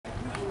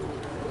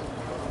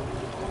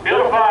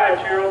5,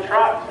 2-year-old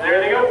trots. There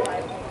they go.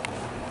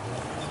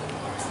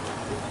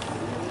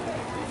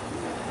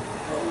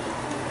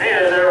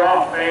 And they're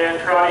off, and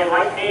trotting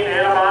Lightning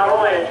and a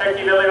Model and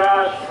Checky Billy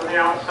Bosh from the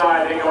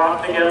outside. They go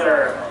off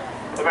together.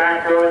 The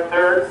back row in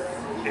third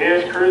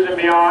is Kruzn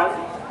Beyond.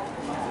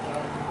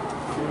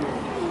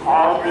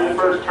 All through the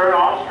first turn,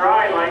 off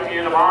stride, Lightning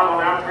and a Model.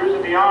 Now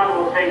Kruzn Beyond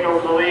will take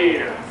over the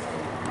lead.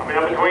 Coming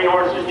up between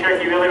horses,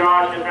 Checky Billy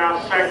Bosh is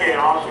now second.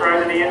 Off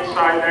stride to the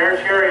inside there,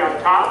 Cherry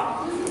on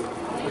top.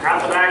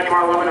 At the back, you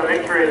are loving a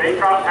victory. They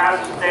trot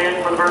past the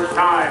stand for the first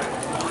time.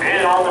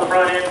 And on the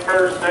front end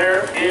first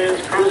there is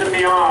Kruzn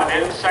Beyond.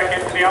 In second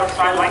to the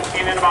outside,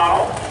 Lightning in a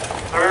Bottle.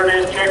 Third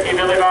is Checky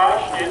Billy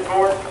Bosh. In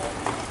fourth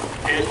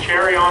is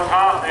Cherry on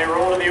top. They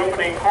roll to the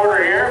opening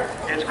quarter here.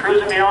 It's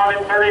Kruzn Beyond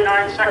in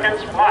 39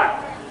 seconds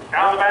flat.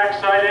 Down the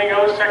backside they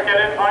go, second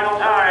and final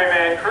time.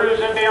 And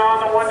Kruzn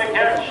Beyond the one to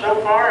catch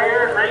so far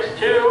here in race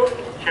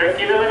 2.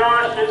 Checky Billy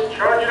Bosh is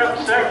charging up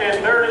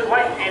second. Third is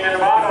Lightning in a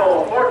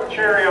Bottle. Fourth,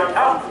 Cherry on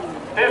top.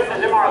 Fifth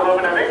is Imar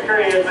Loving a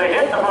Victory as they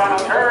hit the final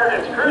turn.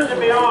 It's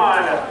Kruzn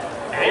Beyond.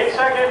 In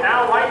second,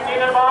 now Lightning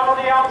in a Bottle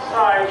the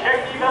outside.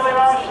 Checky Billy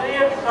Bosh the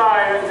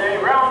inside as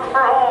they round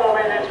for home.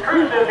 And it's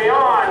Kruzn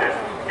Beyond.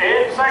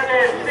 In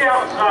second, to the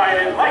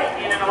outside is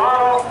Lightning in a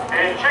Bottle.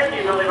 And Checky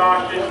Billy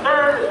Bosh is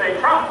third as they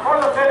trot for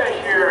the finish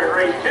here in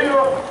race 2.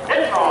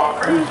 It's all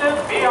Kruzn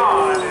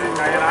Beyond.